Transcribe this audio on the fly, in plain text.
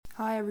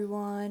Hi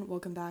everyone,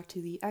 welcome back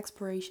to the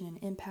Exploration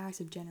and Impacts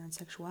of Gender and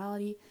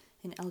Sexuality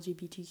in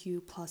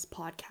LGBTQ plus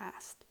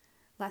podcast.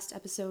 Last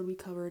episode we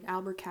covered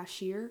Albert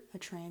Cashier, a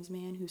trans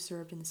man who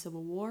served in the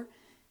Civil War,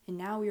 and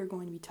now we are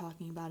going to be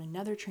talking about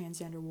another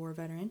transgender war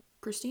veteran.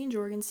 Christine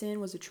Jorgensen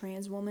was a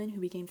trans woman who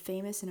became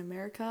famous in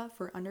America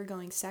for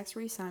undergoing sex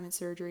reassignment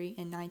surgery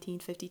in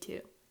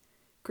 1952.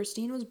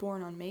 Christine was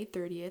born on May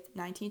 30th,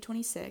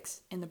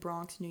 1926, in the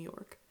Bronx, New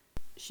York.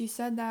 She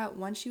said that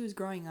when she was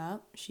growing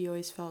up, she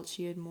always felt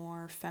she had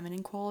more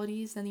feminine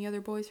qualities than the other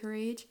boys her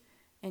age,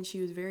 and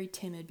she was very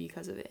timid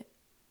because of it.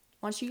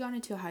 Once she got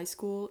into high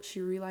school,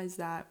 she realized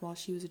that while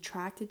she was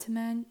attracted to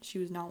men, she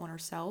was not one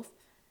herself,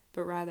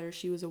 but rather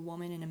she was a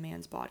woman in a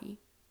man's body.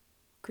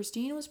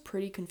 Christine was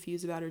pretty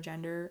confused about her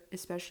gender,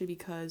 especially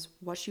because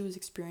what she was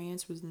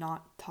experiencing was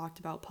not talked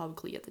about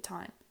publicly at the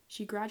time.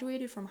 She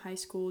graduated from high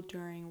school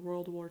during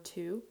World War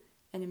II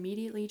and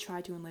immediately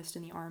tried to enlist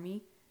in the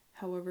army.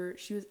 However,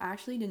 she was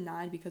actually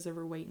denied because of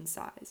her weight and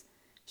size.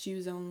 She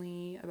was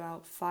only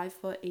about 5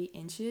 foot 8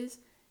 inches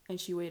and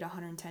she weighed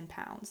 110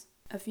 pounds.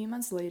 A few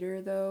months later,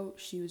 though,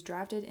 she was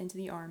drafted into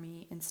the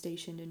army and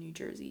stationed in New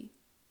Jersey.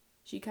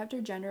 She kept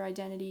her gender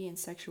identity and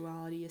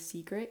sexuality a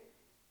secret,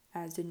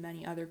 as did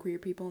many other queer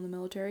people in the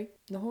military.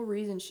 The whole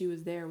reason she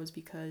was there was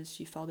because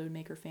she felt it would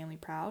make her family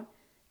proud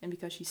and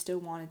because she still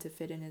wanted to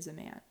fit in as a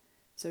man.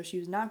 So she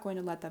was not going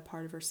to let that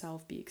part of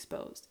herself be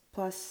exposed.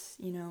 Plus,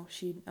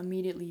 she'd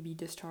immediately be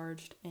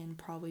discharged and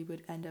probably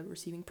would end up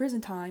receiving prison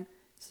time,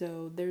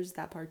 so there's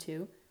that part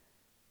too.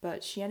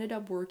 But she ended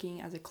up working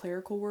as a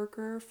clerical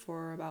worker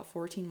for about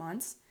 14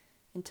 months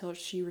until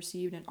she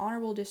received an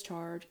honorable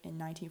discharge in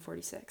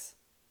 1946.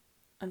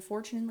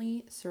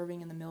 Unfortunately,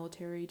 serving in the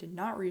military did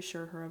not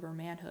reassure her of her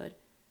manhood,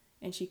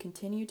 and she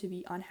continued to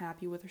be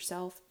unhappy with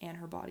herself and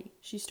her body.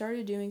 She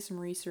started doing some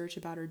research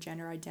about her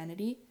gender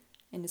identity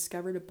and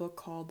discovered a book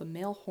called The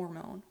Male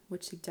Hormone,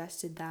 which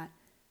suggested that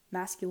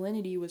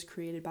masculinity was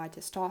created by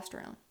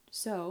testosterone.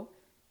 So,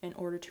 in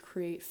order to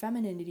create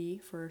femininity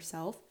for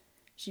herself,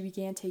 she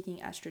began taking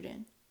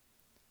estrogen.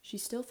 She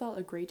still felt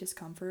a great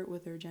discomfort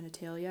with her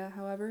genitalia,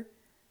 however,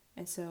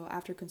 and so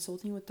after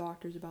consulting with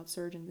doctors about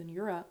surgeons in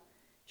Europe,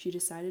 she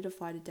decided to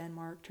fly to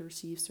Denmark to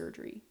receive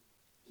surgery.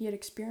 He had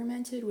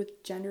experimented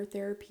with gender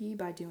therapy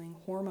by doing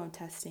hormone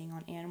testing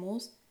on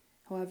animals.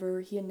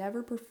 However, he had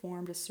never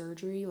performed a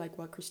surgery like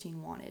what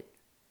Christine wanted.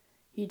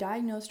 He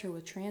diagnosed her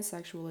with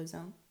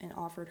transsexualism and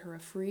offered her a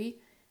free,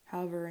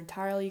 however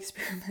entirely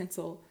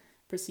experimental,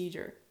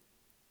 procedure.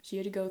 She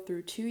had to go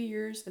through 2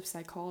 years of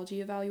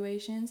psychology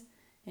evaluations,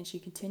 and she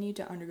continued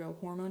to undergo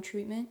hormone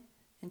treatment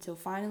until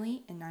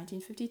finally, in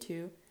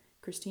 1952,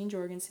 Christine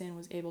Jorgensen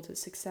was able to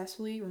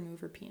successfully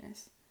remove her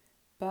penis.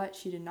 But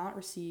she did not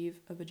receive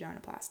a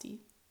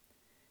vaginoplasty.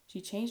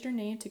 She changed her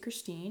name to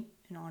Christine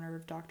in honor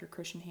of Dr.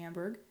 Christian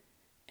Hamburg,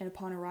 and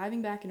upon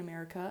arriving back in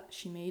America,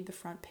 she made the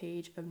front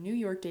page of New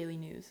York Daily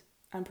News.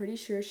 I'm pretty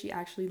sure she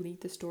actually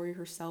leaked the story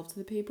herself to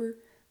the paper,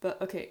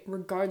 but okay,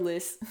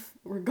 regardless,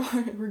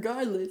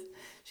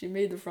 she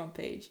made the front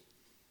page.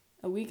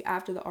 A week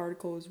after the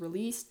article was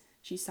released,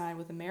 she signed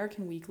with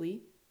American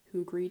Weekly,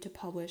 who agreed to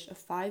publish a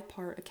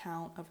 5-part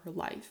account of her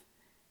life,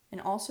 and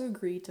also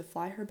agreed to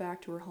fly her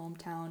back to her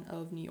hometown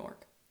of New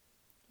York.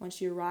 When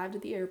she arrived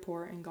at the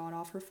airport and got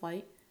off her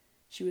flight,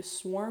 she was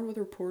swarmed with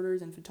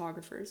reporters and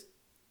photographers.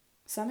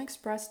 Some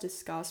expressed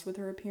disgust with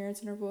her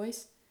appearance and her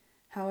voice.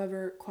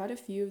 However, quite a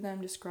few of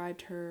them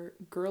described her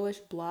girlish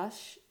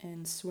blush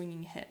and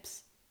swinging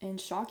hips.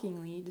 And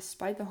shockingly,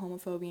 despite the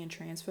homophobia and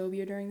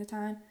transphobia during the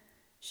time,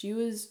 she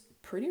was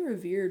pretty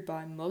revered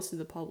by most of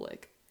the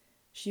public.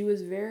 She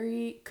was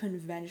very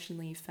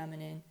conventionally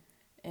feminine,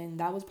 and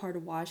that was part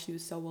of why she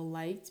was so well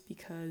liked,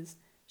 because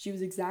she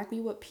was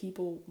exactly what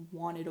people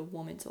wanted a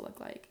woman to look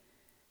like.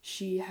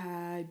 She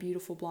had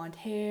beautiful blonde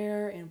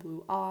hair and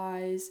blue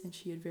eyes, and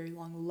she had very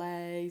long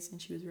legs,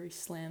 and she was very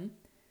slim.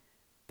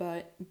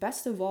 But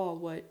best of all,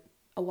 what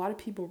a lot of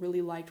people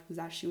really liked was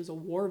that she was a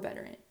war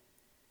veteran.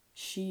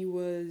 She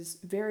was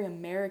very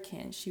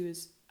American. She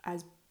was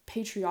as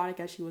patriotic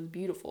as she was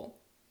beautiful.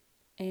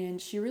 And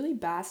she really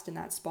basked in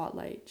that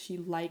spotlight. She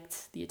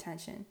liked the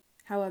attention.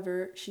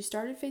 However, she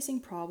started facing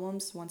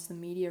problems once the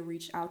media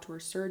reached out to her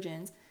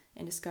surgeons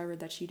and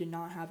discovered that she did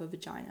not have a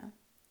vagina.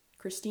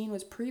 Christine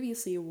was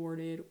previously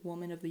awarded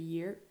Woman of the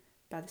Year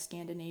by the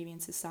Scandinavian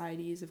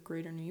Societies of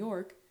Greater New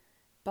York,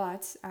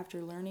 but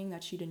after learning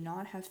that she did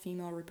not have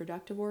female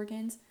reproductive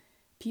organs,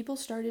 people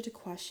started to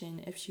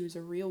question if she was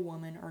a real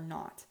woman or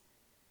not.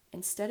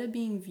 Instead of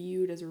being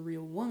viewed as a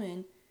real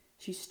woman,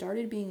 she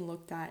started being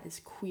looked at as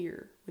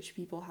queer, which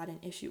people had an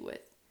issue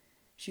with.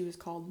 She was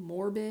called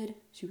morbid,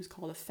 she was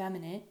called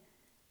effeminate,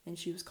 and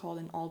she was called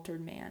an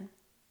altered man.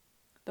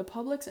 The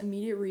public's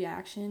immediate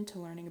reaction to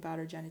learning about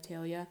her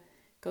genitalia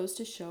goes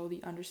to show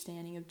the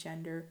understanding of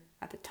gender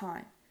at the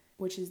time,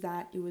 which is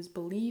that it was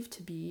believed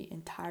to be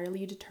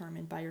entirely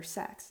determined by her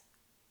sex.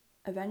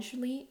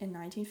 Eventually, in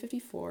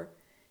 1954,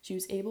 she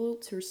was able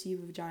to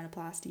receive a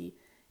vaginoplasty,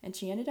 and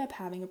she ended up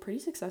having a pretty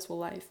successful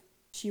life.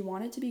 She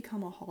wanted to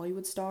become a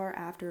Hollywood star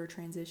after her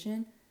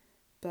transition,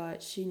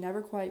 but she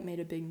never quite made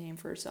a big name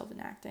for herself in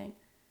acting.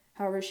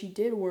 However, she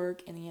did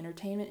work in the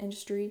entertainment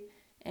industry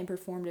and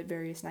performed at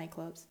various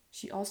nightclubs.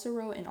 She also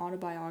wrote an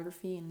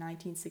autobiography in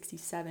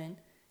 1967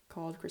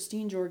 called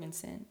Christine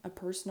Jorgensen, a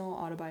personal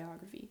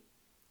autobiography.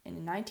 And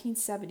in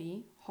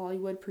 1970,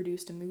 Hollywood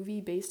produced a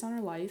movie based on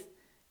her life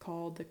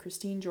called The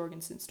Christine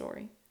Jorgensen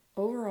Story.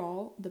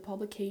 Overall, the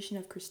publication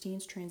of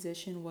Christine's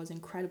transition was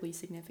incredibly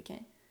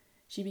significant.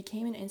 She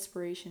became an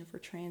inspiration for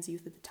trans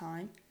youth at the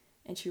time,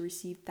 and she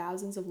received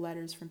thousands of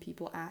letters from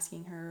people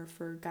asking her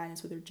for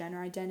guidance with her gender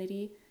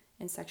identity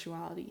and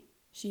sexuality.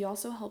 She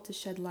also helped to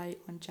shed light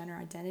on gender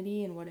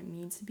identity and what it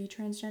means to be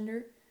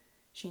transgender.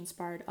 She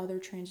inspired other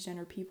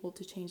transgender people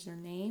to change their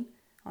name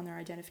on their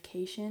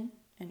identification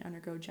and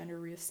undergo gender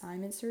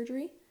reassignment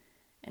surgery,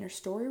 and her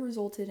story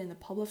resulted in the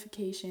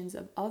publications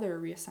of other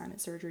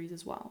reassignment surgeries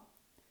as well.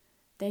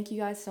 Thank you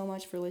guys so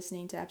much for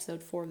listening to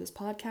episode 4 of this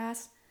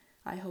podcast.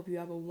 I hope you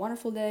have a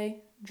wonderful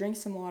day, drink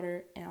some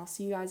water, and I'll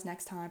see you guys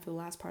next time for the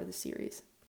last part of the series.